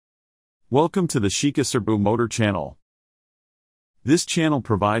Welcome to the Shika Serbu Motor channel. This channel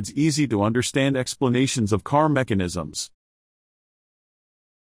provides easy-to-understand explanations of car mechanisms.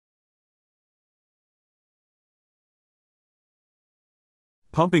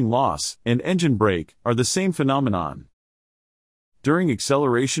 Pumping loss and engine brake are the same phenomenon. During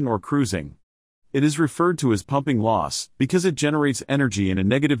acceleration or cruising, it is referred to as pumping loss because it generates energy in a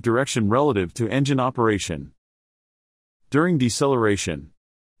negative direction relative to engine operation. During deceleration,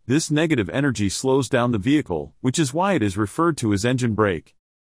 this negative energy slows down the vehicle, which is why it is referred to as engine brake.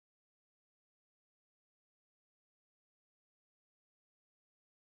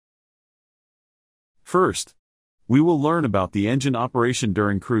 First, we will learn about the engine operation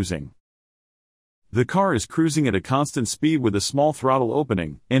during cruising. The car is cruising at a constant speed with a small throttle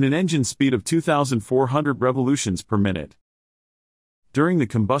opening and an engine speed of 2,400 revolutions per minute. During the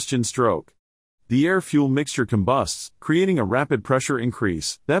combustion stroke, the air-fuel mixture combusts, creating a rapid pressure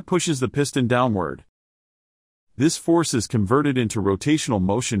increase that pushes the piston downward. This force is converted into rotational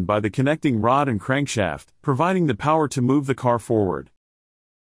motion by the connecting rod and crankshaft, providing the power to move the car forward.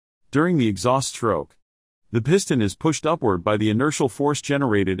 During the exhaust stroke, the piston is pushed upward by the inertial force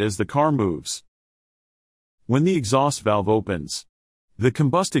generated as the car moves. When the exhaust valve opens, the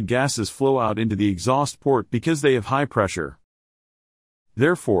combusted gases flow out into the exhaust port because they have high pressure.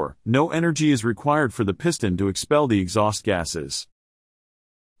 Therefore, no energy is required for the piston to expel the exhaust gases.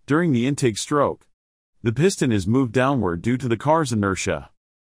 During the intake stroke, the piston is moved downward due to the car's inertia.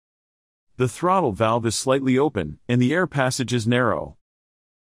 The throttle valve is slightly open, and the air passage is narrow.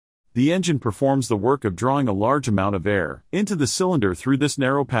 The engine performs the work of drawing a large amount of air into the cylinder through this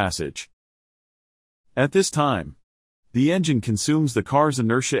narrow passage. At this time, the engine consumes the car's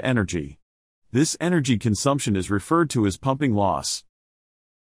inertia energy. This energy consumption is referred to as pumping loss.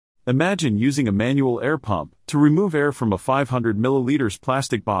 Imagine using a manual air pump to remove air from a 500 milliliters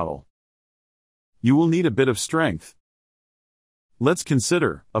plastic bottle. You will need a bit of strength. Let's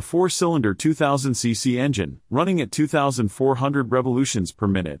consider a 4-cylinder 2000 cc engine running at 2,400 revolutions per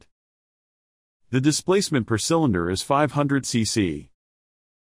minute. The displacement per cylinder is 500 cc.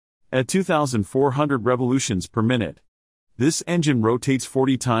 At 2,400 revolutions per minute, this engine rotates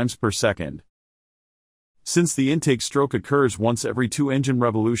 40 times per second. Since the intake stroke occurs once every 2 engine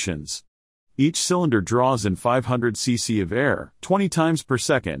revolutions, each cylinder draws in 500 cc of air 20 times per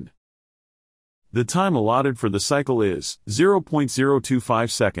second. The time allotted for the cycle is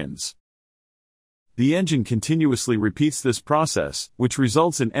 0.025 seconds. The engine continuously repeats this process, which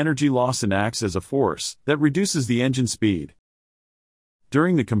results in energy loss and acts as a force that reduces the engine speed.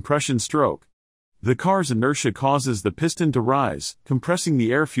 During the compression stroke, the car's inertia causes the piston to rise, compressing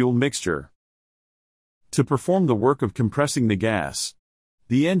the air-fuel mixture. To perform the work of compressing the gas,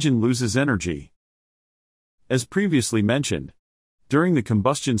 the engine loses energy. As previously mentioned, during the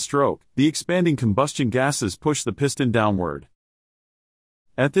combustion stroke, the expanding combustion gases push the piston downward.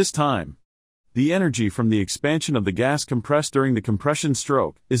 At this time, the energy from the expansion of the gas compressed during the compression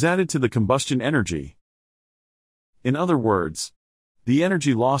stroke is added to the combustion energy. In other words, the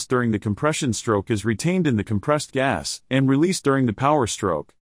energy lost during the compression stroke is retained in the compressed gas and released during the power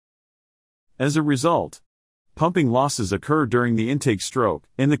stroke. As a result, pumping losses occur during the intake stroke,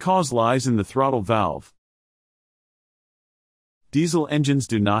 and the cause lies in the throttle valve. Diesel engines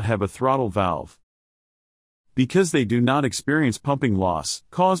do not have a throttle valve. Because they do not experience pumping loss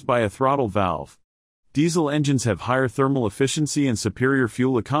caused by a throttle valve, diesel engines have higher thermal efficiency and superior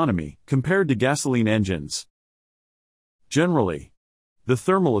fuel economy compared to gasoline engines. Generally, the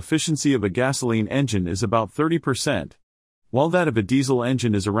thermal efficiency of a gasoline engine is about 30%. While that of a diesel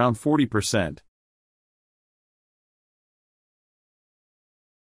engine is around 40%.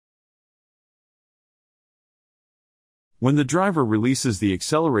 When the driver releases the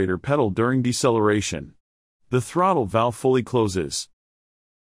accelerator pedal during deceleration, the throttle valve fully closes.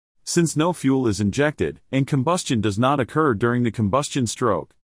 Since no fuel is injected and combustion does not occur during the combustion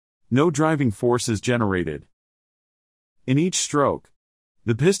stroke, no driving force is generated. In each stroke,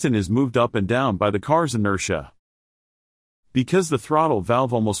 the piston is moved up and down by the car's inertia. Because the throttle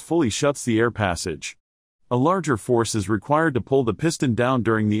valve almost fully shuts the air passage, a larger force is required to pull the piston down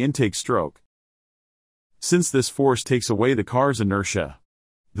during the intake stroke. Since this force takes away the car's inertia,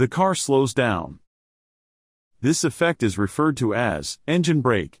 the car slows down. This effect is referred to as engine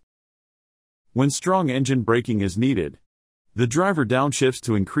brake. When strong engine braking is needed, the driver downshifts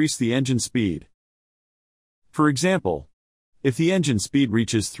to increase the engine speed. For example, if the engine speed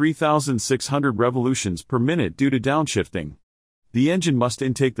reaches 3,600 revolutions per minute due to downshifting, the engine must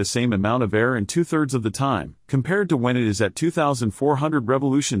intake the same amount of air in 2/3 of the time, compared to when it is at 2,400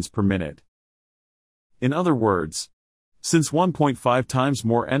 revolutions per minute. In other words, since 1.5 times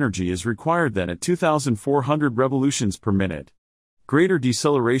more energy is required than at 2,400 revolutions per minute. Greater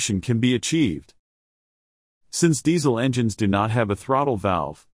deceleration can be achieved. Since diesel engines do not have a throttle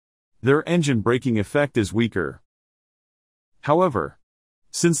valve, their engine braking effect is weaker. However,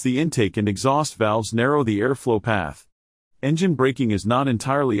 since the intake and exhaust valves narrow the airflow path, engine braking is not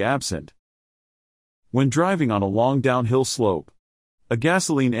entirely absent. When driving on a long downhill slope, a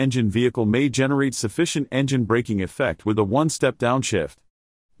gasoline engine vehicle may generate sufficient engine braking effect with a one-step downshift,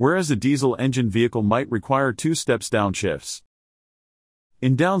 whereas a diesel engine vehicle might require 2 steps downshifts.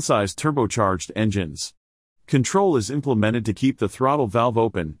 In downsized turbocharged engines, control is implemented to keep the throttle valve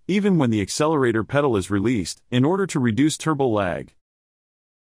open, even when the accelerator pedal is released, in order to reduce turbo lag.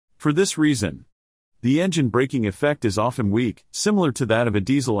 For this reason, the engine braking effect is often weak, similar to that of a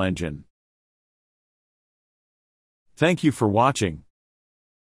diesel engine. Thank you for watching.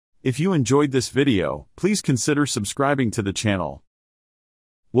 If you enjoyed this video, please consider subscribing to the channel.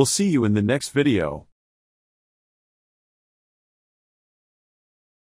 We'll see you in the next video.